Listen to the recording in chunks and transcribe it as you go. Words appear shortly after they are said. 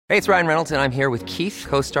Hey, it's Ryan Reynolds, and I'm here with Keith,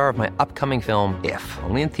 co-star of my upcoming film, If,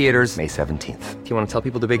 only in theaters May 17th. Do you want to tell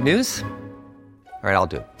people the big news? All right, I'll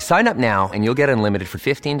do it. Sign up now and you'll get unlimited for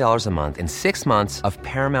 $15 a month and 6 months of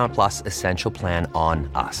Paramount Plus Essential Plan on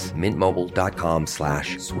us.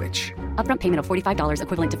 MintMobile.com/switch. Upfront payment of $45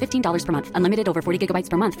 equivalent to $15 per month. Unlimited over 40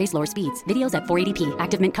 gigabytes per month. Face lower speeds. Videos at 480p.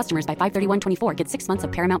 Active Mint customers by 531.24 get 6 months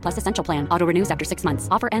of Paramount Plus Essential Plan. Auto renews after 6 months.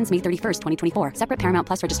 Offer ends May 31st, 2024. Separate Paramount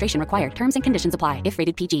Plus registration required. Terms and conditions apply if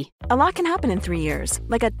rated PG. A lot can happen in 3 years.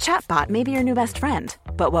 Like a chatbot may be your new best friend.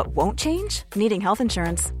 But what won't change? Needing health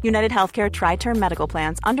insurance. United Healthcare Tri-Term Medical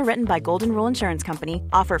Plans, underwritten by Golden Rule Insurance Company,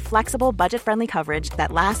 offer flexible, budget-friendly coverage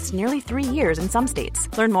that lasts nearly 3 years in some states.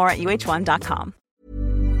 Learn more at uh1.com.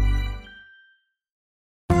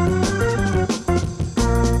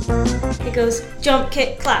 It goes jump,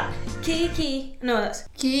 kick, clap. Kiki. No, that's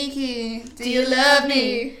Kiki, do you love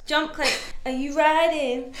me? Jump, click. Are you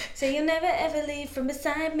riding? So you'll never ever leave from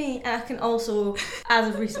beside me. And I can also, as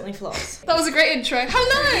of recently, floss. That was a great intro.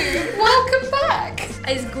 Hello, welcome back.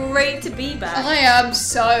 It's great to be back. I am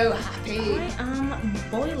so happy. I am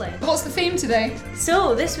boiling. What's the theme today?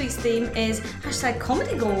 So this week's theme is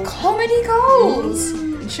 #comedy goals. Comedy goals.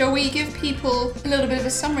 Shall we give people a little bit of a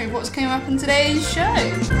summary of what's coming up in today's show?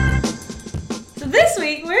 So this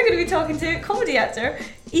week we're going to be talking to comedy actor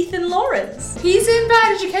Ethan Lawrence. He's in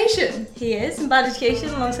Bad Education. He is in Bad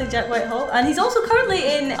Education alongside Jack Whitehall, and he's also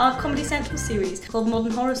currently in a Comedy Central series called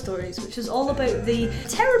Modern Horror Stories, which is all about the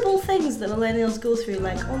terrible things that millennials go through,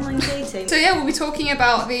 like online dating. So yeah, we'll be talking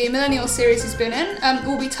about the Millennial series he's been in.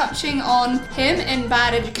 We'll be touching on him in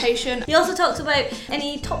Bad Education. He also talks about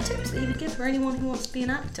any top tips that he would give for anyone who wants to be an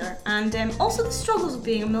actor, and also the struggles of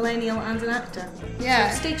being a millennial and an actor. Yeah.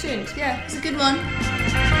 So stay tuned. Yeah, it's a good one.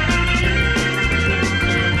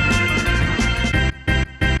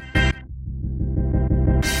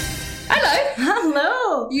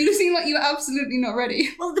 Hello! You seem like you were absolutely not ready.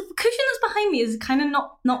 Well, the cushion that's behind me is kind of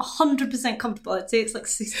not 100% comfortable. I'd say it's like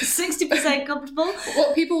 60% comfortable.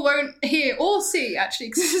 What people won't hear or see, actually,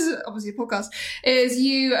 because this is obviously a podcast, is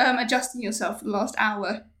you adjusting yourself for the last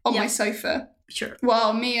hour on my sofa. Sure.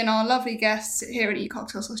 While me and our lovely guests sit here and eat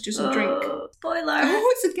cocktail sausages and drink. Spoiler.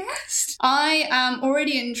 Oh, it's a guest. I am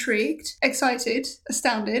already intrigued, excited,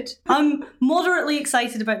 astounded. I'm moderately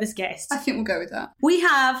excited about this guest. I think we'll go with that. We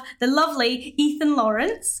have the lovely Ethan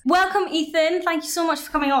Lawrence. Welcome, Ethan. Thank you so much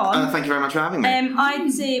for coming on. Thank you very much for having me. I'd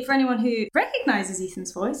say for anyone who recognises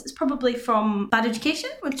Ethan's voice, it's probably from Bad Education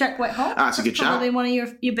with Jack Whitehall. That's a good shout. Probably one of your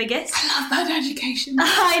biggest. I love Bad Education.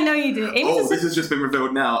 I know you do. This has just been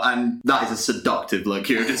revealed now, and that is a seductive look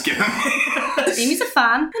you've just given me. Amy's a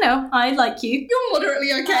fan. You know, I like you. You're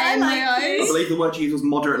moderately okay in my eyes. I believe the word you used was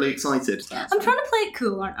moderately excited. I'm trying to play it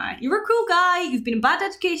cool, aren't I? You're a cool guy. You've been in Bad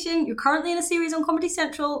Education. You're currently in a series on Comedy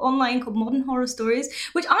Central online called Modern Horror Stories,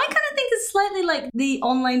 which I kind of think is slightly like the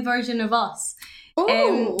online version of us.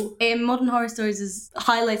 Modern Horror Stories is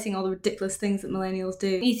highlighting all the ridiculous things that millennials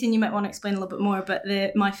do. Ethan, you might want to explain a little bit more, but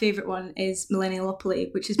my favourite one is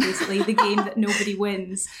Millennialopoly, which is basically the game that nobody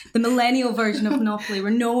wins. The millennial version of Monopoly,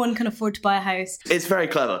 where no one can afford to buy a house. It's very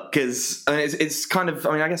clever, because it's kind of,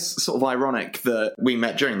 I guess sort of ironic that we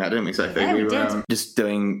met during that, didn't we, Sophie? Yeah, we were did. Just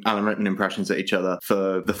doing Alan Rickman impressions at each other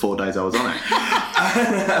for the 4 days I was on it.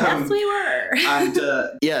 Yes, we were. And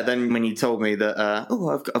then when you told me that,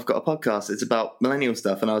 I've got a podcast, it's about millennial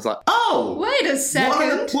stuff, and I was like, oh, Wait a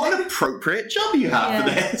second. what an appropriate job you have for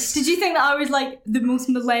this. Did you think that I was like the most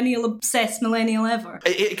millennial-obsessed millennial ever?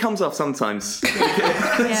 It comes off sometimes.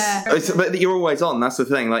 Yeah. But you're always on, that's the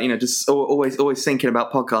thing, like, you know, just always thinking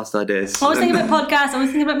about podcast ideas. Always thinking about podcasts, always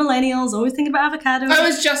thinking about millennials, always thinking about avocados. I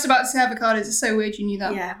was just about to say avocados. It's so weird you knew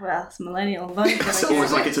that. Yeah, well, it's a millennial vibe. It's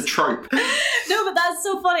almost like it's a trope. No, but that's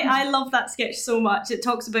so funny. I love that sketch so much. It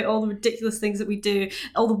talks about all the ridiculous things that we do,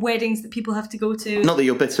 all the weddings that people have to go to. Not that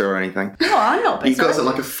you're bitter or anything. No, I'm not bitter. You've got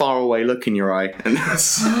like a faraway look in your eye. And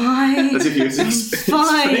Fine. as if you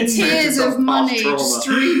Fine. Tears of money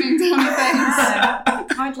streaming down the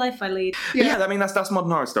face. Hard life I lead. Yeah, I mean, that's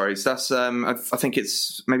Modern Horror Stories. That's I think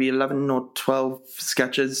it's maybe 11 or 12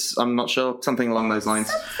 sketches. I'm not sure, something along those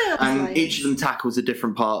lines. And each of them tackles a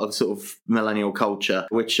different part of sort of millennial culture,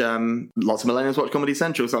 which lots of millennials watch Comedy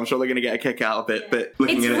Central, so I'm sure they're going to get a kick out of it. But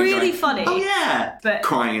looking It's at it really going, funny. Oh yeah, But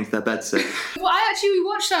crying into their bedsit. Well, we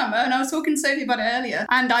watched that, and I was talking to Sophie about it earlier,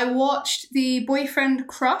 and I watched the Boyfriend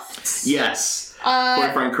Crufts. Yes.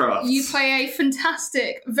 Boyfriend Crufts. You play a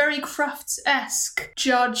fantastic, very Crufts-esque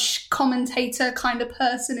judge, commentator kind of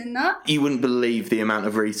person in that. You wouldn't believe the amount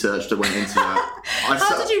of research that went into that.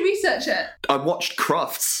 How did you research it? I watched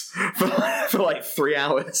Crufts for like 3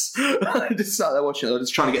 hours. I just sat there watching it. I was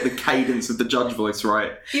just trying to get the cadence of the judge voice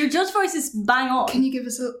right. Your judge voice is bang on. Can you give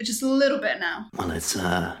us just a little bit now? Well, it's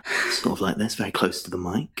sort of like this, very close to the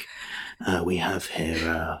mic. We have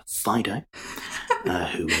here Fido,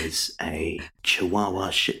 who is a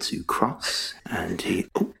Chihuahua Shih Tzu cross, and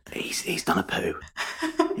he's done a poo.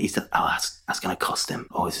 That's going to cost him.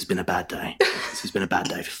 Oh, this has been a bad day. This has been a bad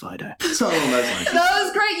day for Fido. Something along those lines. That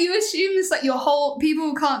was great. You assume this, like, your whole...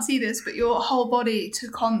 People can't see this, but your whole body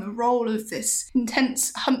took on the role of this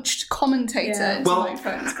intense, hunched commentator into the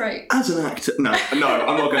microphone. It's great. As an actor... No, I'm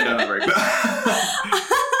not going down that route.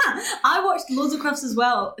 I watched loads of Crufts as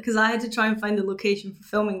well because I had to try and find the location for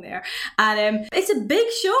filming there. And it's a big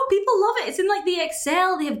show. People love it. It's in like the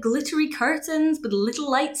Excel. They have glittery curtains with little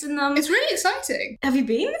lights in them. It's really exciting. Have you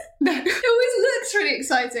been? No, it always looks really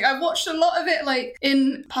exciting. I've watched a lot of it, like,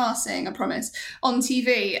 in passing, I promise, on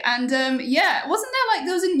TV. And wasn't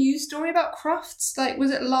there was a news story about Crufts? Like,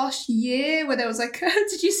 was it last year where there was like,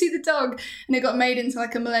 did you see the dog? And it got made into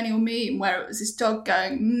like a millennial meme where it was this dog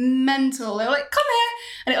going mental. They were like, come here.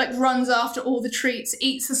 And it like runs after all the treats,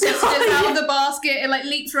 eats the sausages out of the basket, it like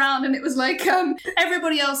leaps around, and it was like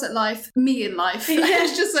everybody else at life, me in life. Yeah.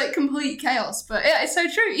 It's just like complete chaos. But yeah, it's so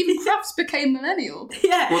true. Even Crufts became millennial.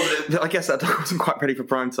 Yeah. Well, I guess that dog wasn't quite ready for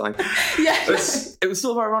prime time. Yeah. It was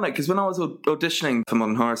sort of ironic because when I was auditioning for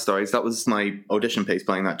Modern Horror Stories, that was my audition piece,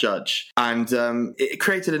 playing that judge. And it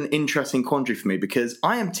created an interesting quandary for me because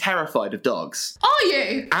I am terrified of dogs. Are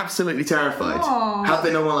you? Absolutely terrified. Aww. Have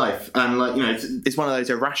been all my life. And like, you know, it's one of those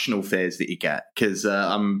irrational fears that you get because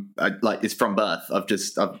it's from birth.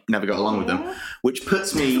 I've never got along with them, which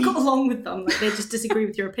puts me... You've got along with them, like they just disagree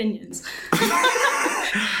with your opinions.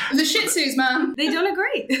 The Shih Tzus, man. They don't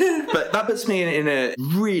agree. But that puts me in a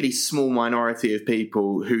really small minority of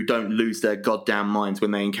people who don't lose their goddamn minds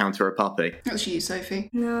when they encounter a puppy. That's you, Sophie.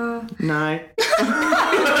 No. No.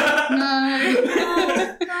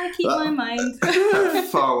 I keep my mind.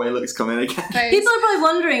 Far away looks coming again. People are probably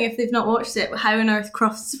wondering, if they've not watched it, how on earth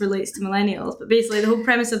Crufts relates to millennials. But basically the whole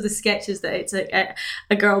premise of the sketch is that it's like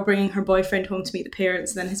a girl bringing her boyfriend home to meet the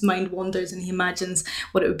parents, and then his mind wanders and he imagines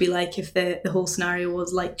what it would be like if the whole scenario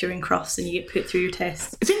was like during Crufts and you get put through your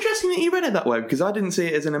tests. It's interesting that you read it that way because I didn't see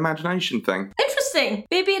it as an imagination thing. Interesting.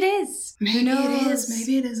 Maybe it is. Maybe it is.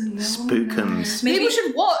 Maybe it isn't. Spookums. Maybe we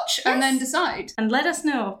should watch and then decide. And let us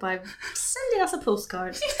know by sending us a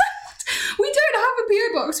postcard. We don't have a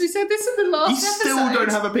PO box. We said this in the last episode. You still don't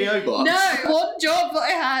have a PO box? No, one job that I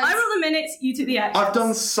had. I wrote the minutes, you took the action. I've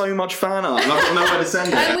done so much fan art and I've got nowhere to send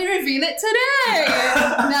it. And we reveal it today.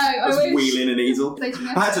 I was wheeling an easel.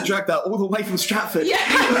 I had to drag that all the way from Stratford. Yeah.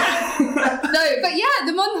 No, but yeah,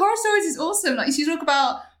 the Modern Horror Stories is awesome. Like, you talk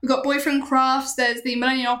about, we've got Boyfriend Crafts, there's the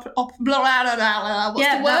Millennial what's the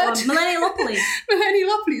word? Millennialopoly.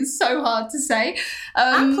 Millennialopoly is so hard to say.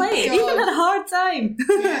 I played. Even had a hard time.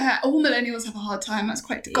 Yeah, all millennials have a hard time. That's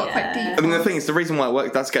quite deep. I mean, the thing is, the reason why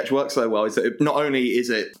that sketch works so well is that not only is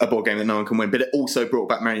it a board game that no one can win, but it also brought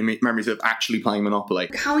back memories of actually playing Monopoly.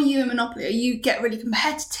 How are you in Monopoly? You get really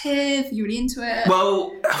competitive? Are you really into it?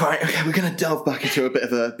 Well, right, okay, we're going to delve back into a bit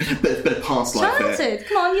of past life here. Childhood.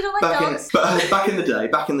 Come on, you don't like dogs. Back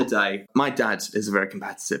in the day, my dad is a very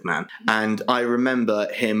competitive man, and I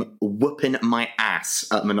remember him whooping my ass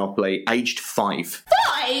at Monopoly, aged 5.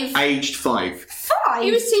 5? Aged 5. 5?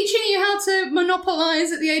 He was teaching you how to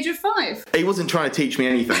monopolise at the age of 5. He wasn't trying to teach me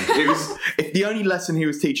anything. The only lesson he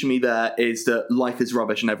was teaching me there is that life is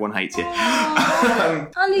rubbish and everyone hates you.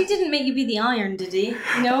 And he didn't make you be the iron, did he?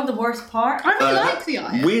 You know, the worst part? I really like the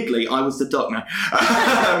iron. Weirdly, I was the dog. No,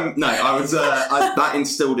 I was. That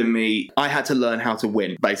instilled in me. I had to learn how to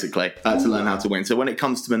win. Basically, I had to learn how to win. So when it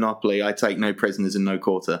comes to Monopoly, I take no prisoners and no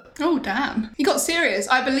quarter. Oh damn! He got serious.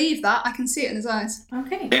 I believe that. I can see it in his eyes.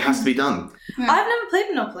 Okay. It has to be done. Yeah. I've never played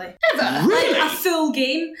Monopoly. Ever? Really? Like a full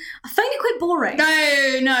game. I find it quite boring.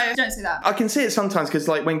 No, don't say that. I can see it sometimes because,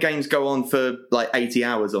 like, when games go on for like 80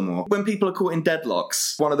 hours or more, when people are caught in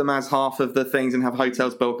deadlocks, one of them has half of the things and have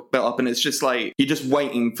hotels built up, and it's just like you're just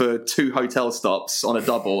waiting for 2 hotel stops on a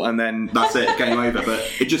double, and then that's it, game over. But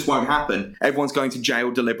it just won't happen. Everyone's going to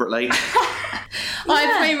jail deliberately.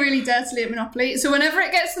 I play really dirtily at Monopoly. So whenever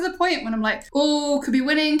it gets to the point when I'm like, oh, could be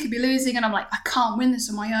winning, could be losing, and I'm like, I can't win this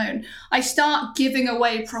on my own, I start giving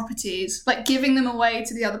away properties, like giving them away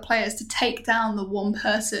to the other players to take down the one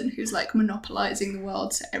person who's like monopolizing the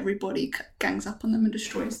world, so everybody gangs up on them and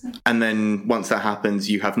destroys them. And then once that happens,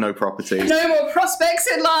 you have no properties. No more prospects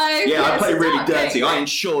in life. Yeah, I play really exactly. dirty. I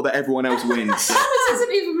ensure that everyone else wins. This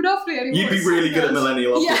isn't even Monopoly anymore. You'd be really good at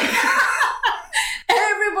Millennial. Yeah.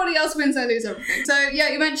 Everybody else wins, I lose everything. So yeah,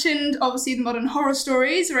 you mentioned obviously the modern horror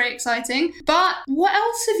stories, very exciting. But what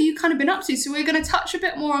else have you kind of been up to? So we're going to touch a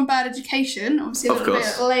bit more on Bad Education, obviously a little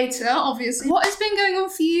bit later, obviously. What has been going on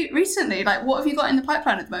for you recently? Like, what have you got in the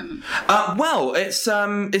pipeline at the moment? Well, this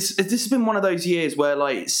has been one of those years where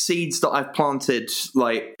like seeds that I've planted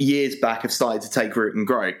like years back have started to take root and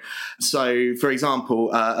grow. So, for example,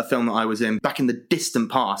 a film that I was in back in the distant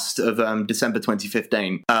past of December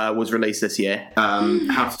 2015 was released this year.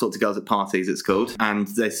 How to Talk to Girls at Parties, it's called, and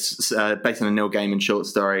it's based on a Neil Gaiman short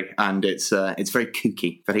story, and it's very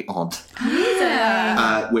kooky, very odd.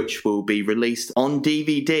 Which will be released on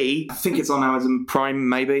DVD. I think it's on Amazon Prime,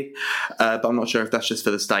 maybe, but I'm not sure if that's just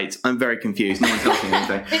for the States. I'm very confused. No one's telling me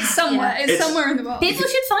anything. It's somewhere. Yeah. It's somewhere in the world. People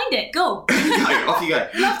should find it. Go. Go, off you go.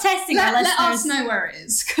 Love testing our Let listeners. us know where it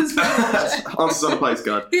is, because Answers on a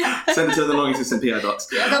postcard. Yeah. Send it to the long existing PO box.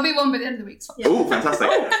 yeah, there'll be one by the end of the week. So. Oh, fantastic.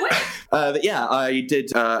 But yeah, I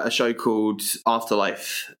did a show called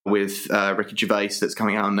Afterlife with Ricky Gervais that's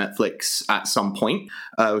coming out on Netflix at some point,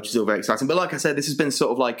 which is all very exciting. But like I said, this has been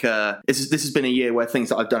sort of like this has been a year where things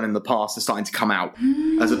that I've done in the past are starting to come out,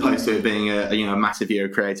 as opposed to it being a massive year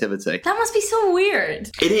of creativity. That must be so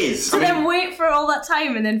weird. It is. To then wait for all that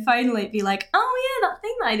time and then finally be like, oh yeah, that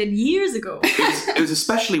thing that I did years ago. It was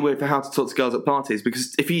especially weird for How to Talk to Girls at Parties,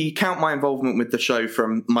 because if you count my involvement with the show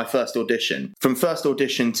from my first audition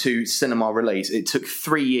to cinema release, it took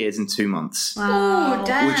 3 years and 2 months. Oh,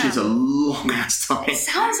 damn. Which is a long ass time. It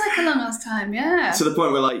sounds like a long ass time, yeah. To the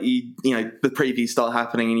point where, like, you know, the previews start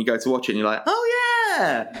happening and you go to watch it and you're like, oh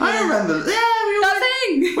yeah, I remember.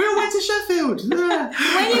 We all went to Sheffield. Yeah.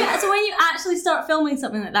 When you actually start filming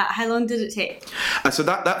something like that, how long did it take? So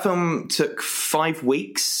that film took 5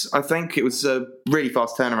 weeks, I think. It was a really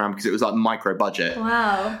fast turnaround because it was like micro budget.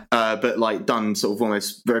 Wow. But like done sort of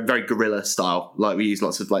almost very, very guerrilla style. Like we used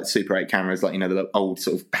lots of like Super 8 cameras, like, you know, the old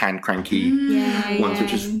sort of hand cranky ones,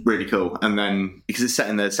 which was really cool. And then because it's set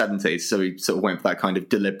in the 70s, so we sort of went for that kind of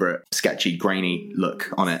deliberate, sketchy, grainy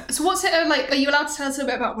look on it. So what's it like? Are you allowed to tell us a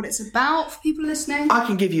bit about what it's about for people listening? I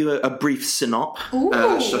can give you a brief synop.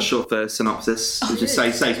 That's just short for synopsis. It just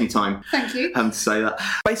saves me time. Thank you. Having to say that.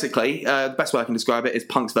 Basically, the best way I can describe it is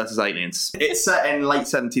punks versus aliens. It's set in late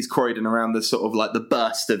 70s Croydon, around the sort of like the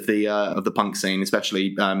burst of the punk scene,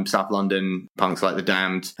 especially South London punks like The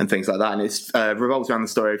Damned and things like that. And it revolves around the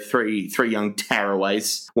story of three young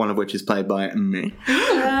tearaways, one of which is played by me.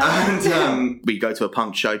 And we go to a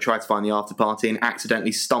punk show, try to find the after party, and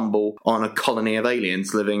accidentally stumble on a colony of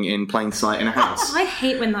aliens living in plain sight in a house. I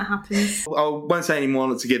hate when that happens. I won't say any more,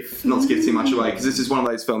 not to give too much away, because this is one of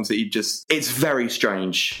those films that it's very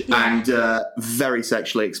strange and very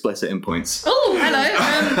sexually explicit in points. Oh,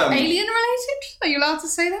 hello. Alien related? Are you allowed to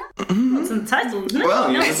say that? What's in the title?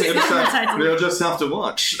 Well, it's not in the title. you'll just have to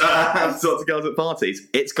watch Lots of Girls at Parties.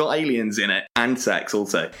 It's got aliens in it and sex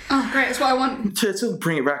also. Oh, great. That's what I want. To sort of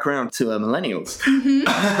bring it back around to millennials,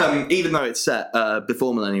 even though it's set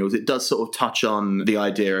before millennials, it does sort of touch on the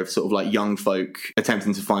idea of sort of like young folk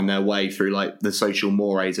attempting to find their way through like the social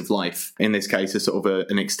mores of life. In this case, it's sort of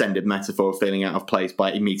an extended metaphor of feeling out of place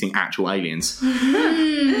by meeting actual aliens.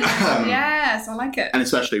 Yes, I like it. And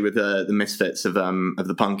especially with the misfits of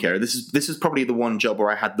the punk era, this is probably the one job where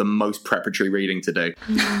I had the most preparatory reading to do.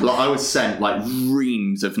 Like I was sent like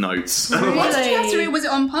reams of notes. What did you have to read? Was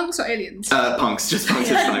it on punks or aliens? Punks this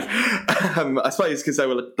time. I suppose because they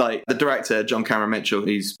were like the director John Cameron Mitchell.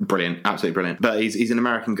 He's brilliant, absolutely brilliant. But he's an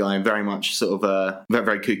American guy and very much sort of very,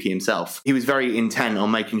 very kooky himself. He was very intent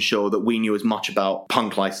on making sure that we knew as much about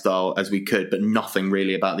punk lifestyle as we could, but nothing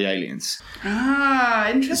really about the aliens. Ah,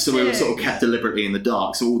 interesting. So we were sort of kept deliberately in the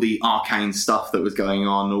dark. So all the arcane stuff that was going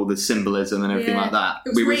on, all the symbolism and everything like that.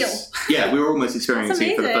 It was real. We were almost experiencing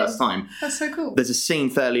it for the first time. That's so cool. There's a scene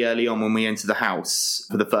fairly early on when we enter the house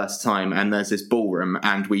for the first time, and there's this ballroom,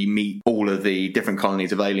 and we meet all of the different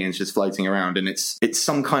colonies of aliens just floating around, and it's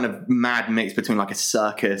some kind of mad mix between like a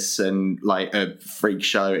circus and like a freak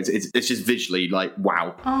show. It's just visually like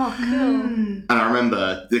wow. Oh, cool. And I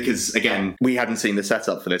remember because again we hadn't seen the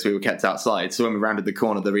setup for this. We were kept outside, so when we rounded the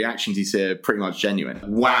corner, the reactions you see are pretty much genuine.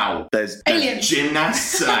 Wow, there's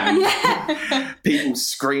gymnasts and people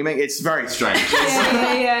screaming. It's very strange.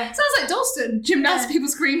 Sounds like Dalston. Gymnast people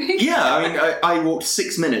screaming. Yeah, I mean, I walked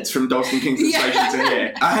 6 minutes from Dalston Kingston Station to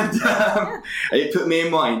here, and it put me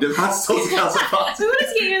in mind of that sort of counterpart. We wanted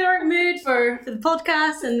to get you in the right mood for the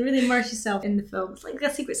podcast and really immerse yourself in the film. It's like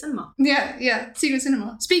a secret cinema. Yeah. Secret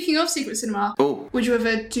cinema. Speaking of secret cinema, would you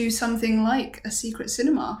ever do something like a secret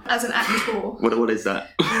cinema as an actor? What is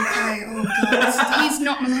that? Okay, oh god. He's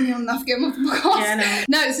not millennial enough to get him off the podcast. Yeah,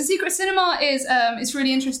 No, so Secret Cinema is it's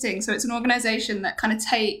really interesting. So it's an organisation that kind of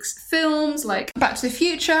takes films like Back to the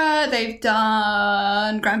Future, they've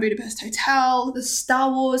done Grand Budapest Hotel, the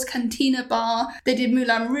Star Wars Cantina Bar, they did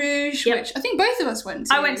Moulin Rouge, which I think both of us went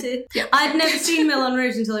to. I went to. Yep. I'd never seen Moulin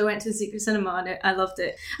Rouge until I went to the Secret Cinema, and I loved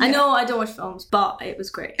it. I know I don't watch films, but it was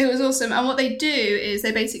great. It was awesome. And what they do is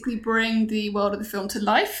they basically bring the world of the film to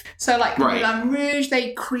life. So like Moulin Rouge,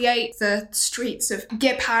 they create the streets of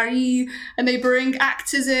Gai Paris, and they bring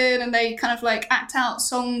actors in and they kind of like act out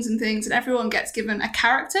songs and things, and everyone gets given a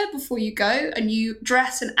character before you go, and you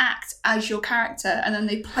dress and act as your character, and then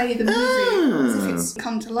they play the movie as if it's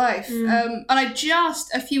come to life. And I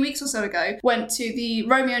just, a few weeks or so ago, went to the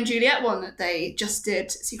Romeo and Juliet one that they just did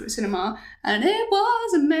at Secret Cinema, and it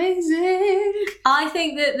was amazing. I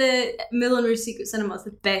think that the Moulin Rouge Secret Cinema is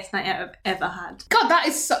the best night out I've ever had. God, that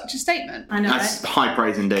is such a statement. I know, That's right? high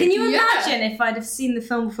praise indeed. Can you imagine if I'd have seen the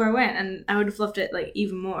film before I went, and I would have loved it like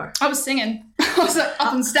even more? I was singing. I was like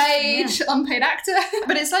up on stage, unpaid actor.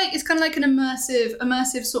 But it's kind of like an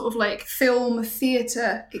immersive sort of like film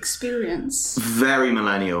theatre experience. Very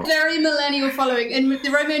millennial. Very millennial following. And with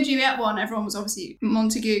the Romeo and Juliet one, everyone was obviously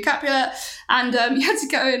Montague Capulet, and you had to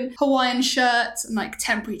go in Hawaiian shirts and like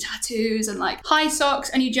temporary tattoos and like high socks,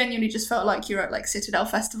 and you genuinely just felt like you were at like Citadel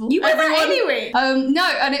Festival. You were there anyway? No,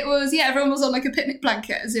 and it was, everyone was on like a picnic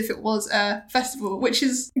blanket as if it was a festival, which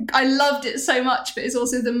is, I loved it so much, but it's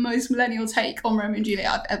also the most millennial take on Romeo and Juliet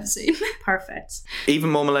I've ever seen. Perfect. Even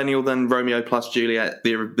more millennial than Romeo plus Juliet,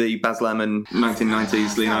 the Baz Luhrmann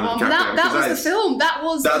 1990s Leonardo DiCaprio. That was the film. That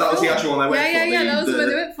was the actual one they went for. Yeah, that was the one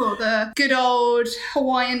they went for. The good old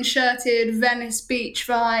Hawaiian shirted Venice beach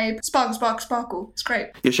vibe. Sparkle, sparkle, sparkle. It's great.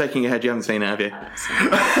 You're shaking your head, you haven't seen it, have you?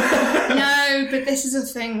 No, but this is a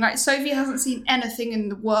thing. Like, Sophie hasn't seen anything in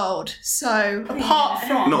the world. So, apart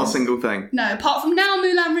from... Not a single thing. No, apart from now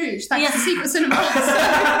Moulin Rouge, thanks to Secret Cinema.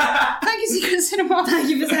 So, thank you, Secret Cinema. Thank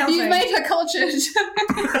you for helping. You've made her cultured.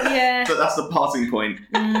 Yeah. But that's the parting point.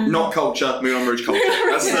 Not culture, Moulin Rouge culture.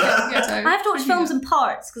 That's I have to watch films in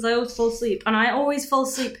parts because I always fall asleep, and I always fall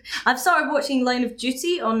asleep. I've started watching Line of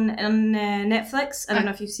Duty on Netflix. I don't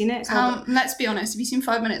know if you've seen it. Let's be honest, have you seen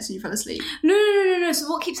 5 minutes and you fell asleep? No. So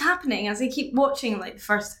what keeps happening is I keep watching like the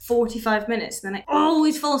first 45 minutes, and then I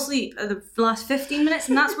always fall asleep at the last 15 minutes,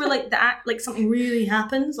 and that's where like something really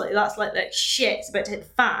happens. Like that's like shit, it's about to hit the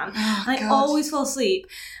fan. Oh, and I always fall asleep,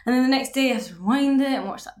 and then the next day I have to rewind it and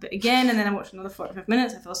watch that bit again, and then I watch another 45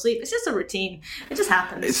 minutes. I fall asleep. It's just a routine. It just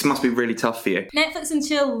happens. It must be really tough for you. Netflix and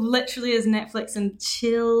chill literally is Netflix and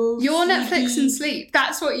chill. You're Netflix and sleep.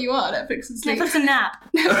 That's what you are, Netflix and sleep. Netflix and nap.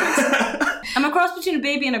 I'm a cross between a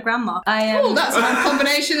baby and a grandma. That's a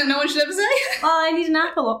combination that no one should ever say. Well, I need a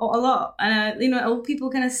nap a lot. And old people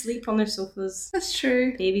kind of sleep on their sofas. That's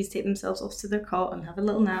true. Babies take themselves off to their cot and have a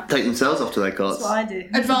little nap. Take themselves off to their cots. That's what I do.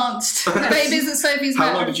 Advanced. Babies at Sophie's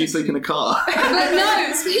How long did you sleep in a car?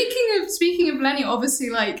 No, speaking of millennial, obviously,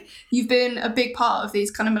 like, you've been a big part of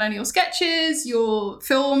these kind of millennial sketches. Your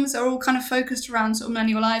films are all kind of focused around sort of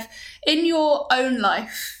millennial life. In your own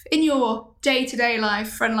life, in your day-to-day life,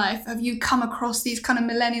 friend life, have you come across these kind of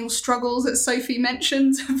millennial struggles that Sophie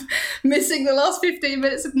mentioned of missing the last 15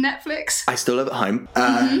 minutes of Netflix? I still live at home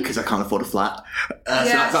because I can't afford a flat.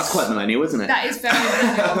 Yes. So that's quite millennial, isn't it? That is very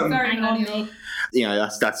millennial. Very millennial. You know,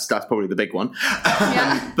 that's probably the big one.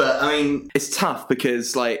 Yeah. But I mean, it's tough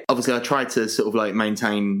because, like, obviously I try to sort of like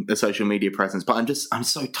maintain a social media presence, but I'm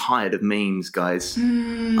so tired of memes, guys.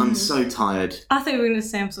 I'm so tired. I thought you were going to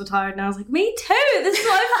say I'm so tired, and I was like, me too. This is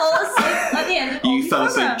why I fall asleep at the end of all You these fell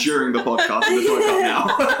asleep programs. during the podcast and just woke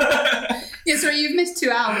up now. Yeah, sorry, you've missed 2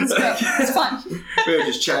 hours, but it's fine. We were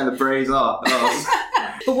just chatting the breeze off.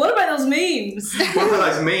 But what about those memes? What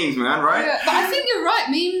about those memes, man, right? Yeah, but I think you're right.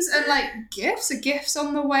 Memes and like GIFs are GIFs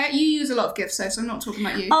on the way. You use a lot of GIFs, so I'm not talking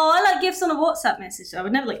about you. Oh, I like GIFs on a WhatsApp message. I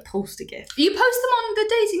would never like post a GIF. You post them on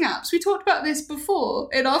the dating apps. We talked about this before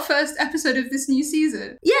in our first episode of this new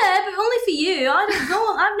season. Yeah, but only for you. I don't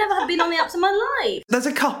know. I've never been on the apps in my life. There's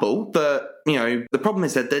a couple, but, you know, the problem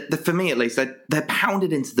is that for me at least, they're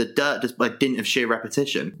pounded into the dirt just by dint of sheer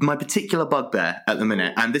repetition. My particular bugbear at the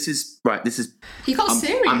minute, and this is... He calls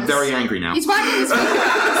serious. I'm very angry now. He's wagging his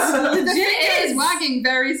fingers. The finger is wagging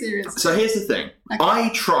very seriously. So here's the thing. Okay. I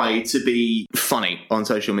try to be funny on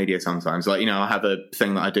social media sometimes. Like, I have a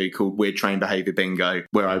thing that I do called Weird Train Behaviour Bingo,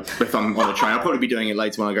 where if I'm on a train, I'll probably be doing it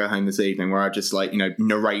later when I go home this evening, where I just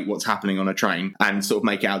narrate what's happening on a train and sort of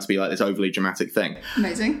make it out to be like this overly dramatic thing.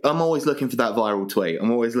 Amazing. I'm always looking for that viral tweet.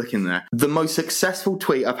 I'm always looking there. The most successful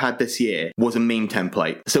tweet I've had this year was a meme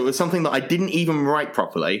template. So it was something that I didn't even write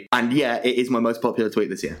properly, and it is my most popular tweet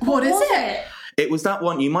this year. What is it? It was that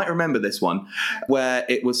one, you might remember this one, where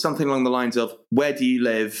it was something along the lines of, where do you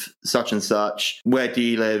live, such and such, where do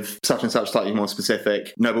you live, such and such, slightly more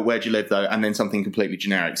specific, no, but where do you live though, and then something completely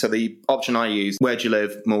generic. So the option I used, where do you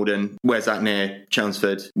live, Malden, where's that near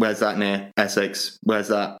Chelmsford, where's that near Essex, where's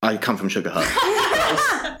that, I come from Sugarhut.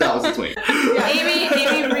 That was the tweet. Yeah. Amy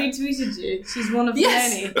retweeted you. She's one of the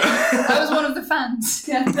many. I was one of the fans.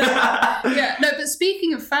 Yeah. No, but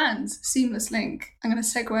speaking of fans, seamless link. I'm going to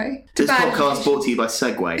segue. This podcast brought to you by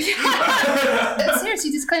Segway. Seriously,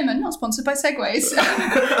 disclaimer, not sponsored by Segways.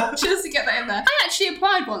 Just to get that in there. I actually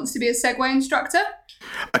applied once to be a Segway instructor.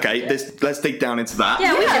 Okay, let's dig down into that.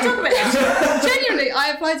 Yeah, we can talk about it. Genuinely, I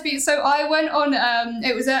applied to be. So I went on.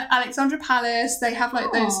 It was at Alexandra Palace. They have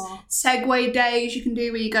those Segway days you can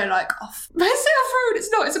do where you go off. I say off road. It's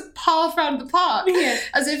not. It's a path around the park,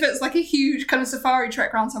 as if it's like a huge kind of safari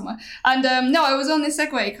trek around somewhere. And no, I was on this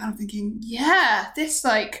Segway, kind of thinking, this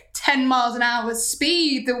 10 miles an hour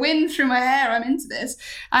speed, the wind through my hair. I'm into this,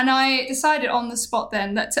 and I decided on the spot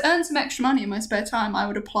then that to earn some extra money in my spare time, I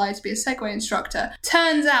would apply to be a Segway instructor.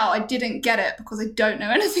 Turns out I didn't get it because I don't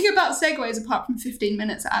know anything about Segways apart from 15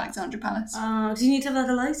 minutes at Alexandra Palace. Do you need to have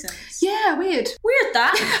a license? Yeah, weird. Weird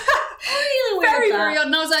that. Really weird. Very odd.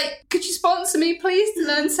 And I was like, could you sponsor me, please, to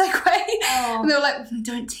learn Segway? And they were like, we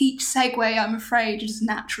don't teach Segway, I'm afraid. You're just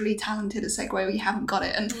naturally talented at Segway where you haven't got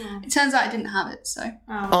it. And it turns out I didn't have it, so.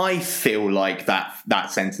 I feel like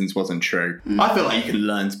that sentence wasn't true. I feel like you can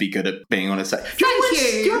learn to be good at being on a Segway. Do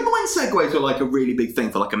you remember when Segways were a really big thing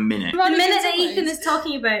for a minute? The minute that Ethan is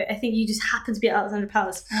talking about, I think you just happened to be at Alexandra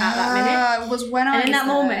Palace at that minute. It was when I was in that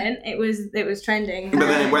moment, it was trending. But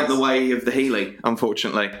then it went the way of the Heeley,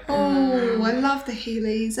 unfortunately. Oh, I love the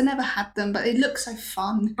Heelys. I never had them, but they look so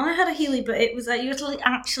fun. I had a Heeley, but it was you had to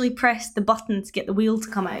actually press the button to get the wheel to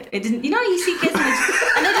come out. It didn't. You see kids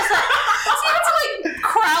and they're just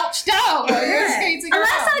crouch down while you're skating around.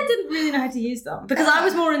 Unless I didn't really know how to use them, because I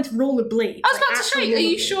was more into rollerblades. I was about to say, are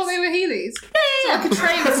you sure they were Heelys? Yeah. Like a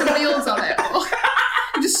train with some wheels on it.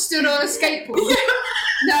 You just stood on a skateboard.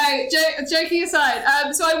 No, joking aside.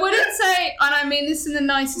 So I wouldn't say, and I mean this in the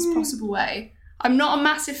nicest possible way, I'm not a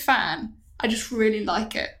massive fan. I just really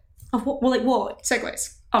like it. Of what? Well, what?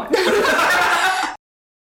 Segways. Oh.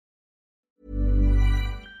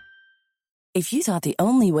 If you thought the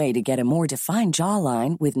only way to get a more defined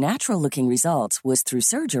jawline with natural-looking results was through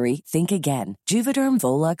surgery, think again. Juvederm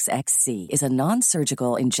Volux XC is a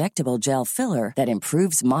non-surgical injectable gel filler that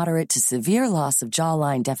improves moderate to severe loss of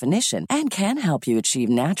jawline definition and can help you achieve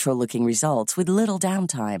natural-looking results with little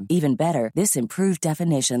downtime. Even better, this improved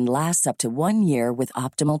definition lasts up to 1 year with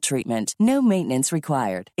optimal treatment. No maintenance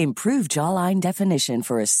required. Improve jawline definition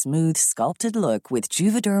for a smooth, sculpted look with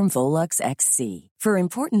Juvederm Volux XC. For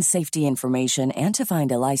important safety information and to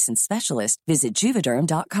find a licensed specialist, visit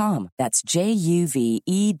Juvederm.com. That's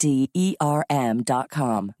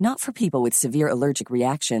JUVEDERM.com. Not for people with severe allergic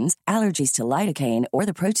reactions, allergies to lidocaine, or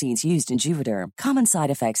the proteins used in Juvederm. Common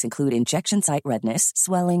side effects include injection site redness,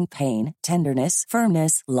 swelling, pain, tenderness,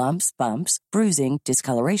 firmness, lumps, bumps, bruising,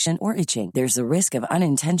 discoloration, or itching. There's a risk of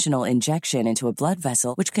unintentional injection into a blood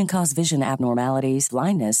vessel, which can cause vision abnormalities,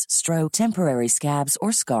 blindness, stroke, temporary scabs,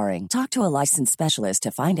 or scarring. Talk to a licensed specialist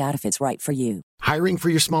to find out if it's right for you. Hiring for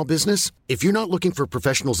your small business? If you're not looking for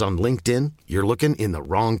professionals on LinkedIn, you're looking in the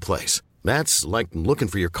wrong place. That's like looking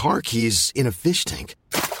for your car keys in a fish tank.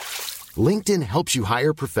 LinkedIn helps you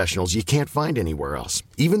hire professionals you can't find anywhere else,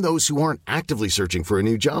 even those who aren't actively searching for a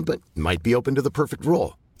new job but might be open to the perfect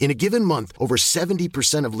role. In a given month, over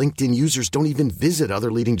 70% of LinkedIn users don't even visit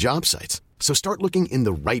other leading job sites. So start looking in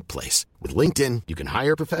the right place. With LinkedIn, you can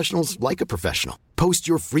hire professionals like a professional. Post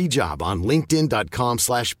your free job on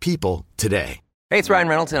linkedin.com/people today. Hey, it's Ryan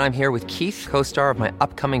Reynolds, and I'm here with Keith, co-star of my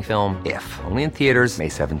upcoming film, If, only in theaters May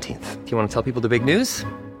 17th. Do you want to tell people the big news?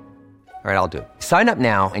 All right, I'll do it. Sign up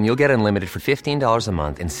now and you'll get unlimited for $15 a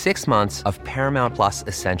month and 6 months of Paramount Plus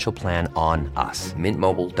Essential Plan on us.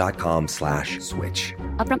 MintMobile.com/switch.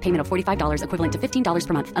 Upfront payment of $45 equivalent to $15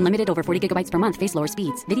 per month. Unlimited over 40 gigabytes per month. Face lower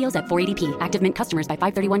speeds. Videos at 480p. Active Mint customers by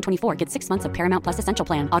 531.24 get 6 months of Paramount Plus Essential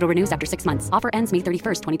Plan. Auto renews after 6 months. Offer ends May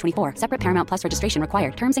 31st, 2024. Separate Paramount Plus registration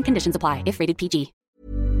required. Terms and conditions apply if rated PG.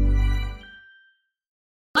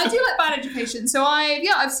 I do like Bad Education. So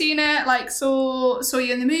I've seen it, like saw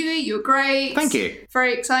you in the movie. You were great. Thank you.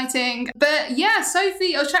 Very exciting. But yeah,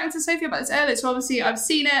 Sophie, I was chatting to Sophie about this earlier, so obviously I've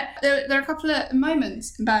seen it. There are a couple of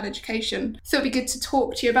moments in Bad Education I thought it'd be good to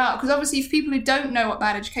talk to you about, because obviously for people who don't know what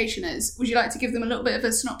Bad Education is, would you like to give them a little bit of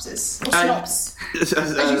a synopsis? Or synops, as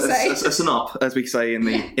you say. A synop, as we say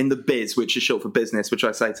in the biz, which is short for business, which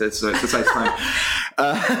I say to save time.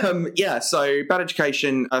 So Bad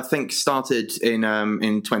Education, I think, started in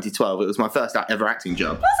 2012. It was my first ever acting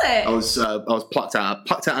job. Was it? I was plucked out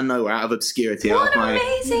of nowhere, out of obscurity. What an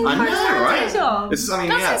amazing I know, right? job. That's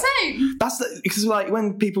insane. That's because like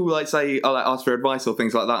when people like say, ask for advice or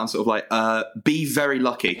things like that, I'm sort of like, be very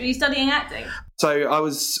lucky. Were you studying acting? So I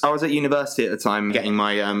was at university at the time, getting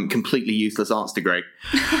my completely useless arts degree.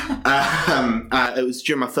 It was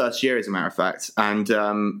during my first year, as a matter of fact, and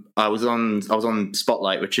I was on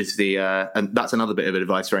Spotlight, which is and that's another bit of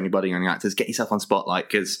advice for anybody young actors: get yourself on Spotlight,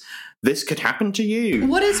 because this could happen to you.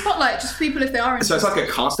 What is Spotlight? Just for people if they are interested. So it's like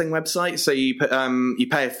a casting website. So you put you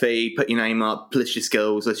pay a fee, put your name up, list your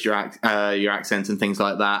skills, list your accent and things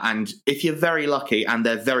like that. And if you're very lucky and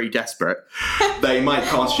they're very desperate, they might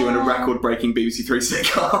cast you in a record-breaking BBC Three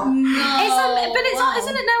sitcom. No,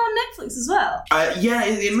 isn't it now on Netflix as well?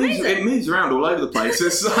 It moves around all over the place.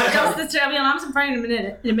 It's like, I'll be on Amazon Prime in a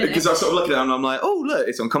minute. Because I sort of look at it and I'm like, oh look,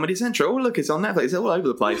 it's on Comedy Central. Oh look, it's on Netflix. It's all over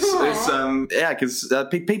the place. It's because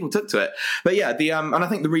people took to it. But yeah, and I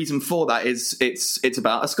think the reason for that is it's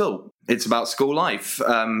about a school. It's about school life.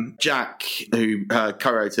 Jack, who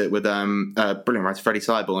co-wrote it with brilliant writer Freddie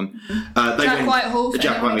Cyborn. Jack Whitehall.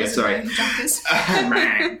 Jack Whitehall, sorry.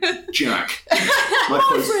 Jack. My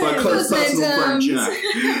close personal friend Jack.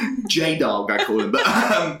 J-Dog, I call him.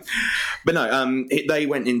 But no, they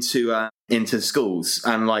went into schools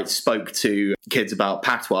and like spoke to kids about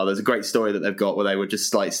patois. There's a great story that they've got where they were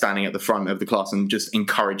just like standing at the front of the class and just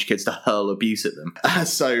encourage kids to hurl abuse at them.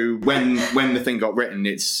 So when the thing got written,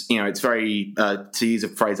 it's very to use a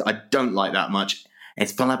phrase I don't like that much,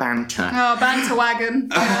 it's full of banter. Oh, banter wagon.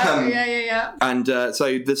 Yeah. And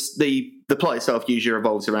so the plot itself usually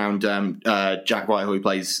revolves around Jack Whitehall, who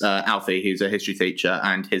plays Alfie, who's a history teacher,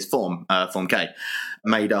 and his Form K,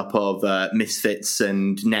 made up of misfits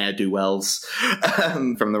and ne'er-do-wells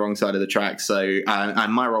from the wrong side of the track. So,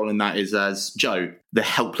 and my role in that is as Joe, the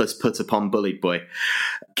helpless put-upon bullied boy.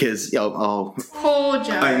 Because, poor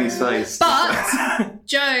Joe. Only face. But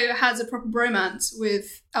Joe has a proper bromance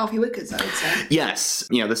with Alfie Wickers, I would say. Yes.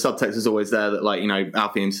 The subtext is always there that, like,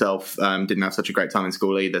 Alfie himself didn't have such a great time in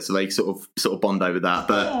school either, so they sort of bond over that.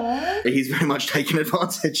 But he's very much taken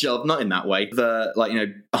advantage of, not in that way. The,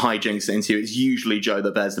 hijinks that ensue, it's usually Joe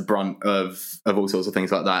that bears the brunt of all sorts of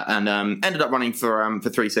things like that. And ended up running for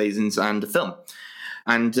 3 seasons and a film.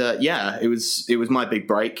 And it was my big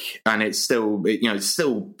break, and it's still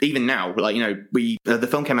even now, the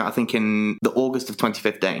film came out I think in the August of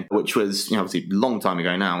 2015, which was obviously a long time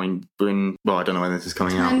ago now. We're in I don't know when this is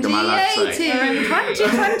coming out. Am I allowed to say? We're in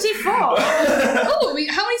 2024.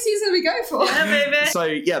 How many seasons did we go for? Yeah, baby. So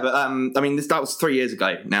yeah, but that was 3 years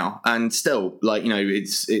ago now, and still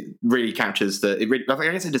it really captures I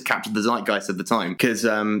guess it just captured the zeitgeist of the time, because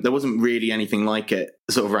there wasn't really anything like it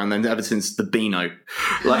sort of around then ever since the Beano.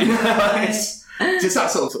 It's just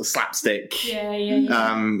that sort of slapstick,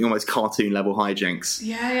 almost cartoon level hijinks.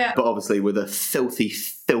 Yeah. But obviously with a filthy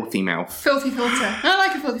mouth. Filthy filter. I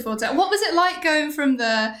like a filthy filter. What was it like going from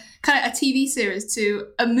the kind of a TV series to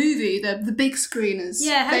a movie, the big screeners?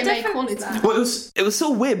 Yeah, how different was that? Well, it was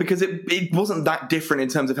so weird because it wasn't that different in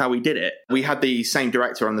terms of how we did it. We had the same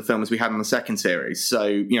director on the film as we had on the second series, so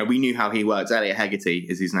we knew how he works. Elliot Hegarty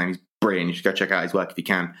is his name. He's brilliant. You should go check out his work if you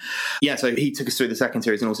can. Yeah, so he took us through the second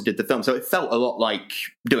series and also did the film. So it felt a lot like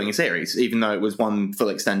doing a series, even though it was one full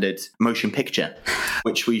extended motion picture,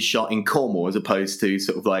 which we shot in Cornwall as opposed to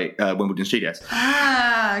sort of like Wimbledon Studios.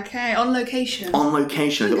 Ah, okay. On location. On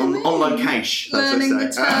location. On location. Learning the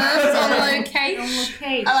terms. On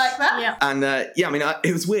location. I like that. Yeah. And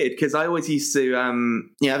it was weird because I always used to,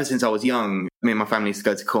 ever since I was young, me and my family used to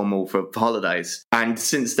go to Cornwall for holidays. And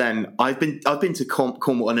since then, I've been to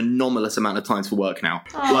Cornwall an anomalous amount of times for work now.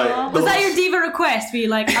 Was that your diva request? Were you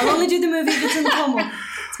like, I'll only do the movie if it's in Cornwall?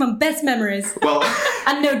 It's my best memories. Well,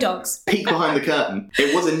 and no dogs. Peek behind the curtain.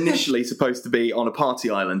 It was initially supposed to be on a party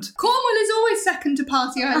island. Cornwall is always second to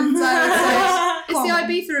party islands, I would say. It's the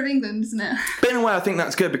Ibiza of England, isn't it? But in a way, I think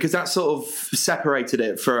that's good because that sort of separated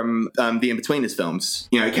it from the In-Betweeners films.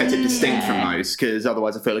 It kept it distinct from those, because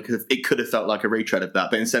otherwise I feel like it could have felt like a retread of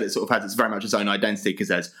that. But instead, it sort of has very much its own identity because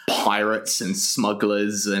there's pirates and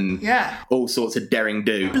smugglers and all sorts of daring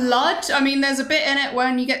do. Blood. I mean, there's a bit in it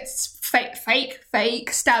when you get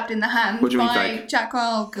fake stabbed in the hand What do you mean by fake? Jack.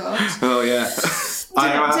 Oh god. Oh yeah.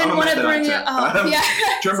 Didn't want to bring it up. Do Yeah.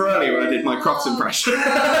 you remember earlier when I did my Crofts impression?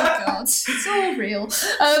 Oh god, it's all real.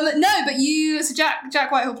 No, but so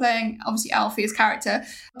Jack Whitehall playing obviously Alfie, his character,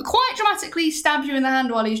 quite dramatically stabs you in the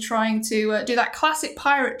hand while he's trying to do that classic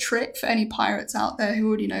pirate trick for any pirates out there who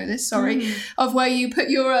already know this. Of where you put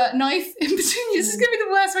your knife in between. This is going to be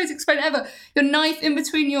the worst way to explain it ever. Your knife in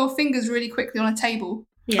between your fingers really quickly on a table.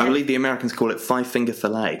 Yeah. I believe the Americans call it 5-finger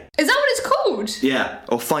fillet. Is that what it's called? Yeah,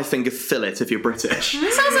 or 5-finger fillet if you're British.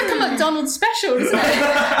 It sounds like a McDonald's special, doesn't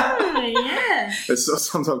it? Yeah. It's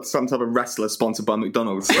some type of wrestler sponsored by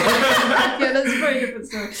McDonald's. Yeah, that's a very different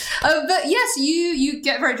story. But yes, you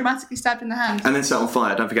get very dramatically stabbed in the hand. And then set on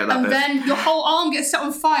fire, don't forget that And bit. then your whole arm gets set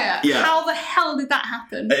on fire. Yeah. How the hell did that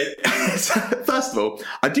happen? First of all,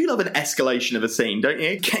 I do love an escalation of a scene, don't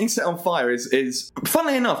you? Getting set on fire is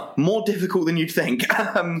funnily enough, more difficult than you'd think.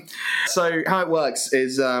 So how it works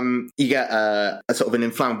is you get a sort of an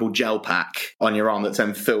inflammable gel pack on your arm that's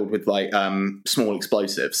then filled with like small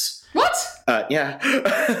explosives. What? Yeah.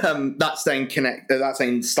 That's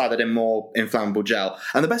then slathered in more inflammable gel.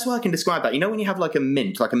 And the best way I can describe that, you know when you have like a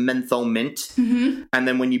menthol mint, and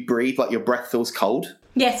then when you breathe, like your breath feels cold?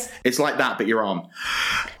 Yes. It's like that, but your arm.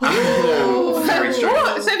 Very strange.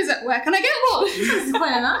 What? So is that where? Can I get one? This is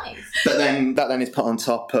quite nice. But then that is put on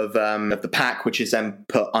top of the pack, which is then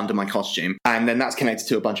put under my costume. And then that's connected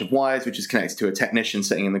to a bunch of wires, which is connected to a technician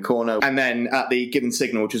sitting in the corner. And then at the given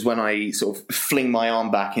signal, which is when I sort of fling my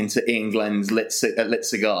arm back into Ian Glenn's lit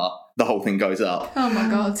cigar, the whole thing goes up. Oh my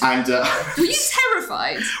god. And were you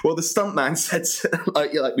terrified? well, the stuntman said,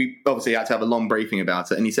 like we obviously had to have a long briefing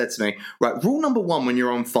about it, and he said to me, right, rule number 1 when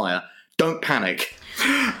you're on fire, don't panic.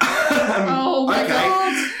 Oh my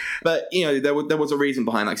god. But, you know, there was a reason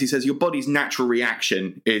behind that, because he says your body's natural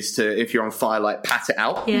reaction is to, if you're on fire, like, pat it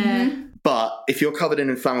out. Yeah. But if you're covered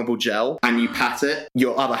in inflammable gel and you pat it,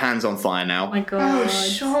 your other hand's on fire now. Oh my god.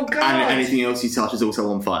 Oh god. And anything else you touch is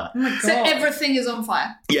also on fire. Oh my god. So everything is on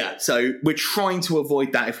fire. Yeah, so we're trying to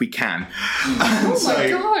avoid that if we can. Oh my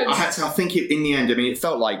god. I think in the end, I mean, it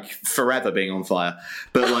felt like forever being on fire,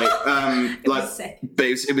 but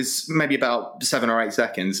it was maybe about 7 or 8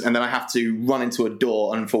 seconds, and then I have to run into a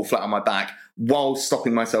door and fall flat on my back while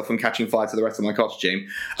stopping myself from catching fire to the rest of my costume.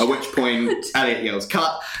 At which point, Elliot yells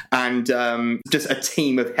 "cut," and just a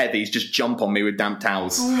team of heavies just jump on me with damp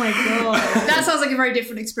towels. Oh my god. That sounds like a very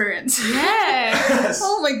different experience. Yeah.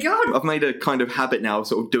 Oh my god. I've made a kind of habit now of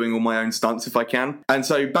sort of doing all my own stunts if I can. And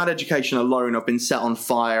so Bad Education alone, I've been set on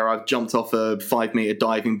fire, I've jumped off a 5-metre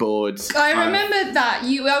diving board. I remembered that.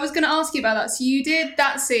 I was going to ask you about that. So you did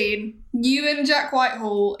that scene, you and Jack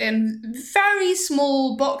Whitehall in very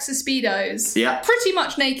small boxer Speedos. Yeah. Pretty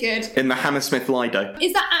much naked. In the Hammersmith Lido.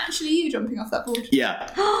 Is that actually you jumping off that board? Yeah.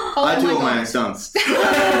 Oh I do my all my God. own stunts.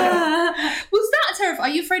 Was that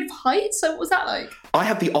terrifying? Are you afraid of heights? So what was that like? I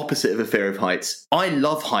have the opposite of a fear of heights. I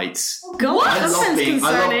love heights. God, I that sounds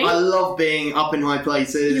concerning. love being up in high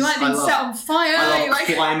places. You like being set on fire? I love You like...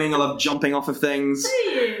 climbing. I love jumping off of things. Do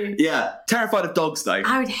you? Yeah. Terrified of dogs, though.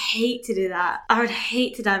 I would hate to do that. I would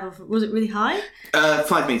hate to dive off. Was it really high?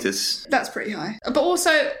 5 metres. That's pretty high. But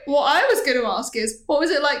also, what I was going to ask is, what was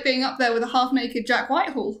it like being up there with a half-naked Jack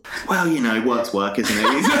Whitehall? Well, you know, work's work, isn't it?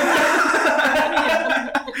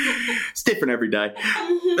 It's different every day.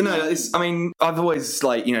 But no, I've always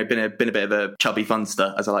been a bit of a chubby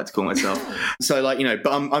funster, as I like to call myself. So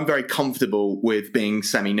but I'm very comfortable with being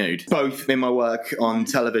semi-nude, both in my work on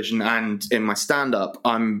television and in my stand-up.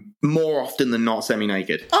 I'm more often than not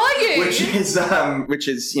semi-naked. Are you? Which is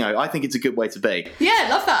I think it's a good way to be. Yeah,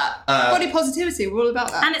 love that. Body positivity, we're all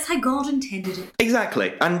about that. And it's how God intended it.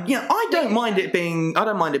 Exactly, and I don't mind it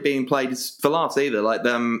being played for laughs either. Like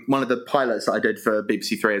one of the pilots that I did for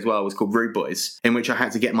BBC Three as well was called Rude Boys, in which I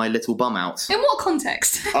had to get my little bum out. In what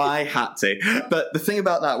context? I had to, but the thing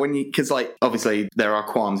about that, because obviously there are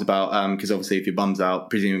qualms about because obviously if your bum's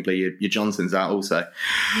out, presumably your Johnson's out also.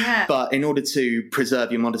 Yeah. But in order to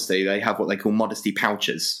preserve your modesty, they have what they call modesty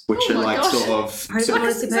pouches, which are like gosh. sort of. It's like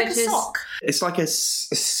It's like a sock. It's like a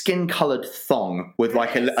skin-coloured thong with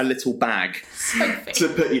like a little bag Sophie.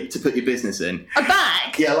 to put your business in. A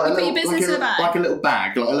bag? Yeah, like You a put your little, business in a bag? like a little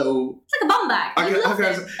bag, like a little. It's like a bum bag. I love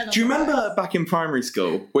it. Do you remember back in primary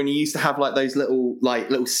school when you used to have like those little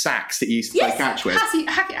sacks that you used to play catch with?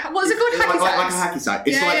 What was it called? Hacky Like sacks? a hacky sack.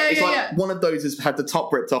 Yeah, It's one of those has had the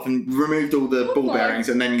top ripped off and removed all the ball my bearings,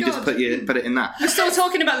 and then you just God. put it in that. We're still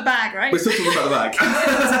talking about the bag, right? We're still talking about the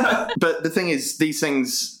bag. But the thing is, these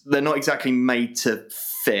things, they're not exactly made to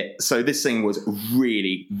fit. So this thing was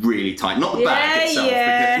really, really tight. Not the bag itself.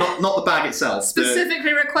 Because, not the bag itself.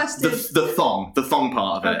 Specifically requested. The thong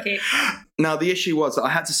part of it. Okay. Now, the issue was that I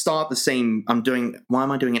had to start the scene. Why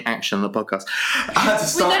am I doing an action on the podcast? I had to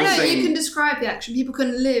start the scene. You can describe the action. People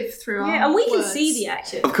can live through our and we words. can see the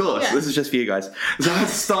action. Of course, this is just for you guys. So I had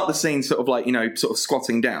to start the scene sort of like, sort of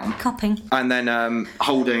squatting down. Cupping. And then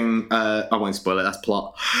holding, I won't spoil it, that's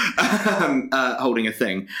plot, holding a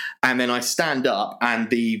thing. And then I stand up and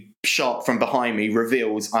the shot from behind me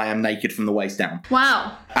reveals I am naked from the waist down.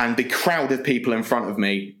 Wow. And the crowd of people in front of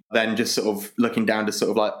me then just sort of looking down to sort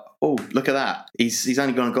of like, oh, look at that. He's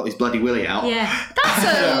only gone and got his bloody willy out. Yeah.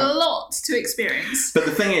 That's a lot to experience. But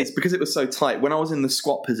the thing is, because it was so tight, when I was in the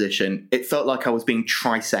squat position, it felt like I was being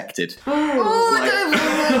trisected.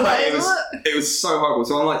 It was so horrible.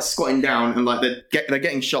 So I'm like squatting down and like they're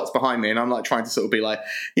getting shots behind me and I'm like trying to sort of be like,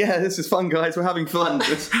 yeah, this is fun, guys. We're having fun.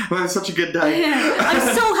 We're having such a good day. Yeah.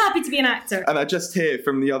 I'm so happy to be an actor. And I just hear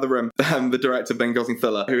from the other room, the director, Ben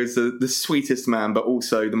Gosling-Fuller, who is the sweetest man, but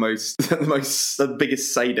also the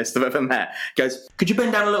biggest sadist I've ever met, goes, could you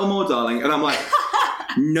bend down a little more, darling? And I'm like,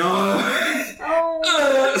 no.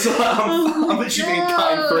 So I'm literally being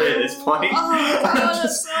cut in three at this point.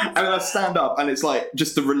 And then I stand up and it's like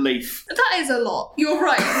just the relief. That is a lot. You're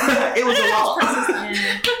right. It was a lot.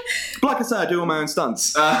 Like I said, I do all my own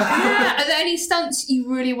stunts. Are there any stunts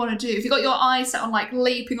you really want to do? Have you got your eyes set on like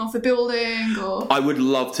leaping off a building or? I would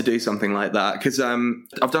love to do something like that because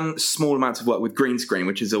I've done small amounts of work with green screen,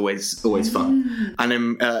 which is always fun. And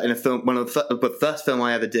in a film, the first film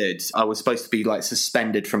I ever did, I was supposed to be like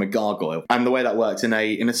suspended from a gargoyle, and the way that works in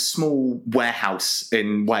a small warehouse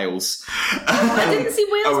in Wales. I didn't see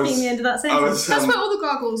Wales being the end of that sentence. That's where all the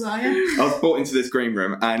gargoyles are. Yeah. I was brought into this green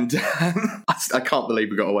room, and I can't believe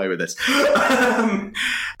we got away with this.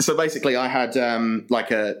 So basically, I had like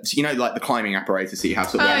the climbing apparatus that you have,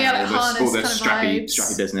 sort of all the strappy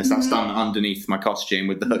business. That's done underneath my costume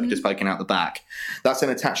with the hook just poking out the back. That's then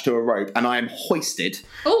attached to a rope, and I am hoisted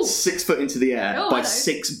 6 foot into the air by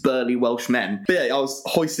 6 burly Welsh men. But yeah, I was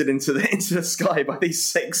hoisted into the sky by these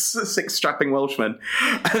six strapping Welshmen,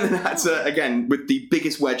 and then had to, again, with the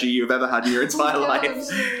biggest wedgie you've ever had in your entire life.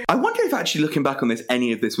 I wonder if actually looking back on this,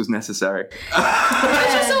 any of this was necessary.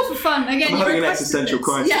 It's just all for fun. Again, I'm having an existential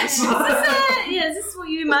crisis. Is this what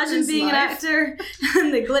you imagine being an actor?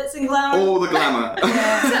 And the glitz and glamour? All the glamour. So,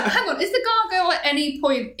 hang on, is the gargoyle at any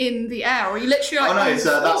point in the air? Or are you literally like...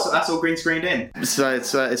 that's all green screened in. So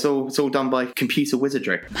it's all done by computer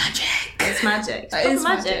wizardry. Magic. It's magic. It's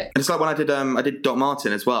magic. And it's like when I did Doc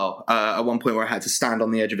Martin as well, at one point where I had to stand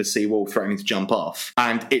on the edge of a seawall threatening to jump off.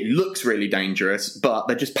 And it looks really dangerous, but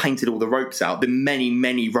they just painted all the ropes out. The many,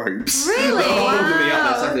 many ropes. Really? Me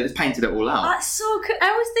up there, so they just painted it all out. That's so cool. I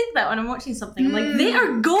always think that when I'm watching something. I'm like, they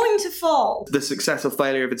are going to fall. The success or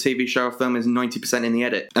failure of a TV show or film is 90% in the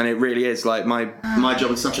edit. And it really is. Like, my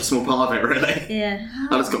job is such a small part of it, really. Yeah.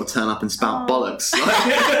 I just got to turn up and spout bollocks.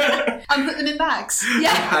 And put them in bags.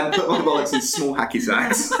 Yeah. And put my bollocks in small hacky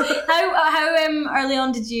sacks. How early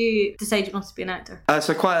on did you decide you wanted to be an actor?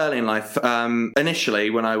 So quite early in life. Initially,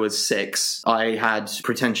 when I was 6, I had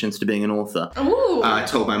pretensions to being an author. Ooh. I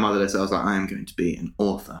told my mother this. I was like, I am going to be an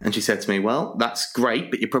author. And she said to me, well, that's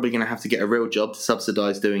great, but you're probably going to have to get a real job to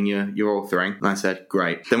subsidise doing your authoring. And I said,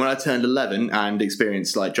 great. Then when I turned 11 and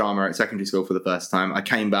experienced like drama at secondary school for the first time, I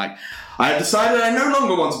came back. I have decided I no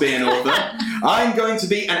longer want to be an author. I'm going to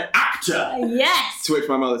be an actor. Yes. To which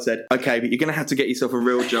my mother said, okay, but you're going to have to get yourself a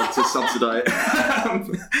real job to subsidise.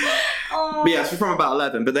 But yeah, so from about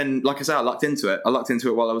 11. But then, like I said, I lucked into it. I lucked into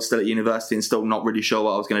it while I was still at university and still not really sure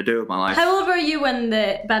what I was going to do with my life. How old were you when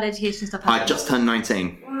the bad education stuff happened? I just turned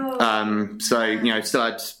 19. So, still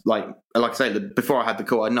had, like I say, before I had the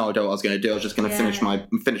call, I had no idea what I was going to do. I was just going to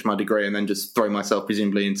finish my degree and then just throw myself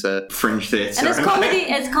presumably into fringe theatre. And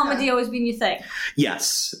has comedy always been your thing?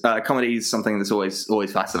 Yes, comedy is something that's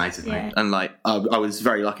always fascinated me. And I was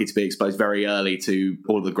very lucky to be exposed very early to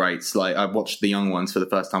all the greats. Like I watched The Young Ones for the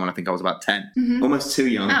first time when I think I was about 10, almost too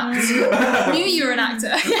young. Knew you were an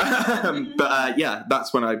actor. But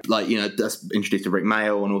that's when I that's introduced to Rick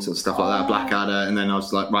Mail and all sorts of stuff like that, Blackadder, and then I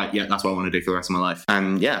was like, right, that's what I want to do for the rest of my life.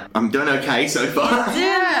 And I'm doing okay so far. You're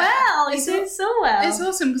doing well. You're doing so well. It's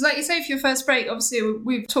awesome because, like you say, for your first break, obviously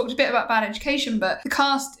we've talked a bit about Bad Education, but the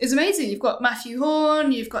cast is amazing. You've got Matthew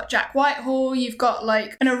Horn, you've got Jack Whitehall, you've got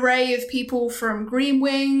like an array of people from Green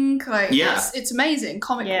Wing. It's amazing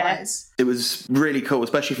comic-wise. It was really cool,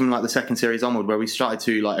 especially from like the second series onward, where we started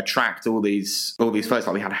to like attract all these folks.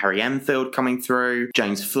 Like we had Harry Enfield coming through,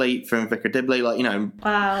 James Fleet from Vicar Dibley.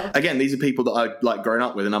 Wow. Again, these are people that I've grown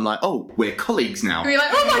up with, and I'm like, oh, we're colleagues now. You're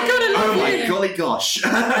like, oh my god, I love you. Oh my golly gosh.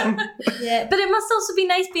 Yeah, but it must also be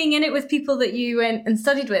nice being in it with people that you went and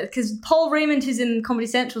studied with, because Paul Raymond, who's in Comedy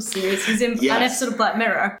Central series, who's in an episode of Black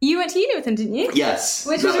Mirror, you went to uni with him, didn't you? Yes.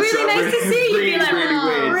 Which was really nice to see. Really, You'd be like,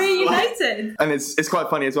 weird. reunited. And it's quite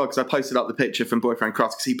funny as well, because I posted up the picture from Boyfriend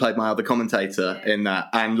Cross, because he played my other commentator in that,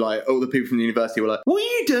 and like all the people from the university were like, what are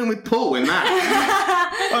you doing with Paul in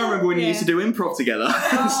that? I remember when you used to do improv together.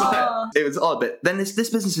 It was odd, but then this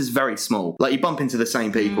business is very small. Like, you bump into the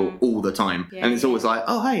same people all the time, and it's always like,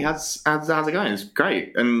 oh, hey, how's it going? It's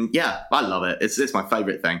great. And yeah, I love it. It's my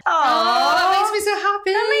favourite thing. Oh, that makes me so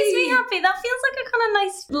happy. That makes me happy. That feels like a kind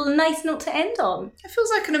of nice note to end on. It feels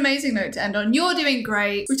like an amazing note to end on. You're doing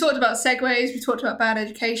great. We've talked about segues, we've talked about bad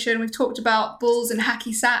education, we've talked about bulls and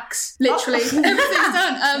hacky sacks. Literally, everything's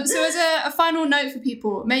done. So as a final note for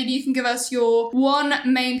people, maybe you can give us your one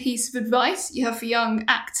main piece of advice you have for young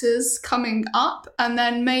actors coming up, and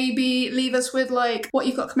then maybe leave us with like what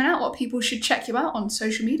you've got coming out, what people should check you out on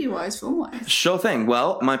social media wise, film wise. Sure thing.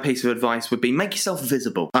 Well, my piece of advice would be make yourself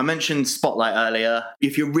visible. I mentioned Spotlight earlier.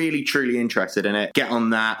 If you're really truly interested in it, get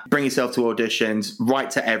on that, bring yourself to auditions,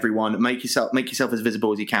 write to everyone, make yourself as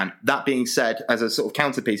visible as you can. That being said, as a sort of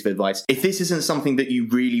counter piece of advice, if this isn't something that you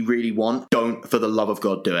really, really want, don't, for the love of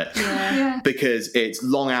God, do it. Yeah. Because it's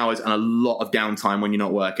long hours and a lot of downtime when you're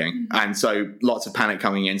not working. And so lots of panic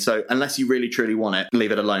coming in. So unless you really, truly want it,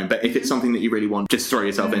 leave it alone. But if it's something that you really want, just throw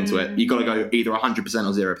yourself into it. You've got to go either 100% or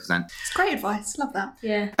 0%. It's great advice. Love that.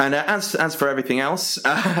 Yeah. And as for everything else,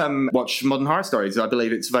 watch Modern Horror Stories. I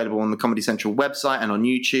believe it's available on the Comedy Central website and on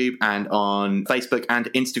YouTube and on Facebook and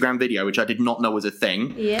Instagram video, which I did not know was a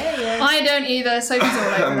thing. Yeah. I don't either. Sophie's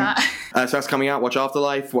all over that. So that's coming out. Watch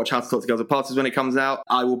Afterlife. Watch How to Talk to Girls at Parties when it comes out.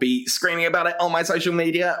 I will be screaming about it on my social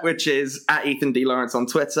media, which is at Ethan D. Lawrence on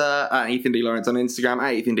Twitter, at Ethan D. Lawrence on Instagram,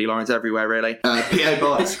 at Ethan D. Lawrence everywhere, really. P.O.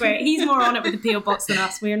 Box. Great. He's more on it with the P.O. Box than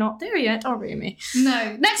us. We're not there yet, are we, Amy?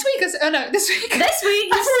 No. Next week is... Oh, no. This week. This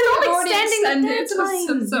week? Stop extending the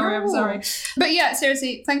deadline. I'm sorry. But yeah,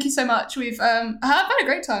 seriously, thank you so much. We've had a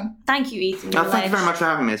great time. Thank you, Ethan. Thank you very much for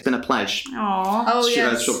having me. It's been a pleasure. Aww. Oh,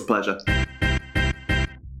 yes. Short pleasure.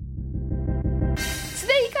 So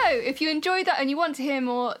there you go. If you enjoyed that and you want to hear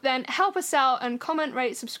more, then help us out and comment,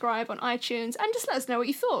 rate, subscribe on iTunes, and just let us know what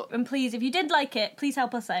you thought. And please, if you did like it, please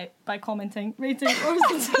help us out by commenting, rating,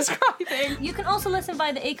 or subscribing. You can also listen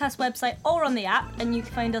via the Acast website or on the app, and you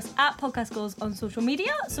can find us at Podcast Goals on social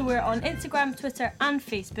media. So we're on Instagram, Twitter, and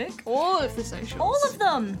Facebook. All of the socials. All of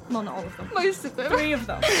them. No, not all of them. Most of them. 3 of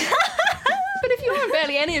them. But if you're on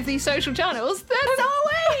barely any of these social channels, then no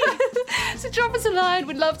way! So drop us a line.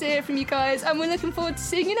 We'd love to hear from you guys, and we're looking forward to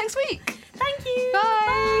seeing you next week. Thank you.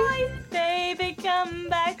 Bye. Bye. Baby, come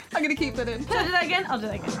back. I'm going to keep that in. Shall I do that again? I'll do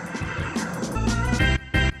that again.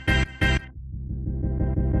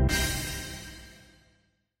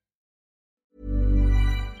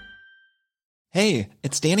 Hey,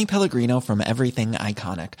 it's Danny Pellegrino from Everything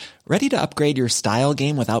Iconic. Ready to upgrade your style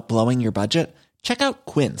game without blowing your budget? Check out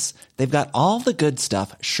Quince. They've got all the good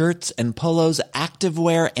stuff, shirts and polos,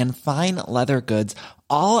 activewear, and fine leather goods,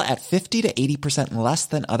 all at 50 to 80% less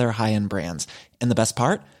than other high-end brands. And the best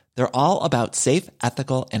part? They're all about safe,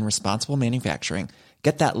 ethical, and responsible manufacturing.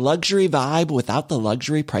 Get that luxury vibe without the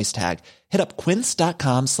luxury price tag. Hit up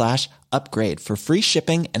quince.com/upgrade for free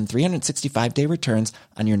shipping and 365-day returns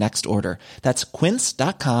on your next order. That's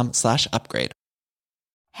quince.com/upgrade.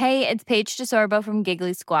 Hey, it's Paige DeSorbo from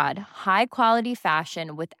Giggly Squad. High quality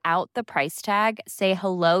fashion without the price tag. Say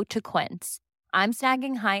hello to Quince. I'm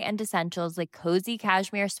snagging high-end essentials like cozy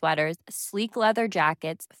cashmere sweaters, sleek leather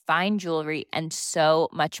jackets, fine jewelry, and so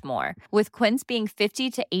much more. With Quince being 50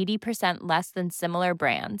 to 80% less than similar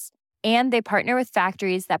brands. And they partner with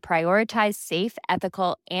factories that prioritize safe,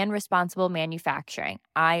 ethical, and responsible manufacturing.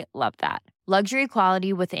 I love that. Luxury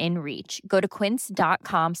quality within reach. Go to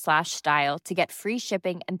quince.com/style to get free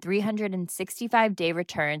shipping and 365-day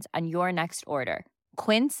returns on your next order.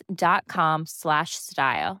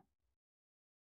 Quince.com/style.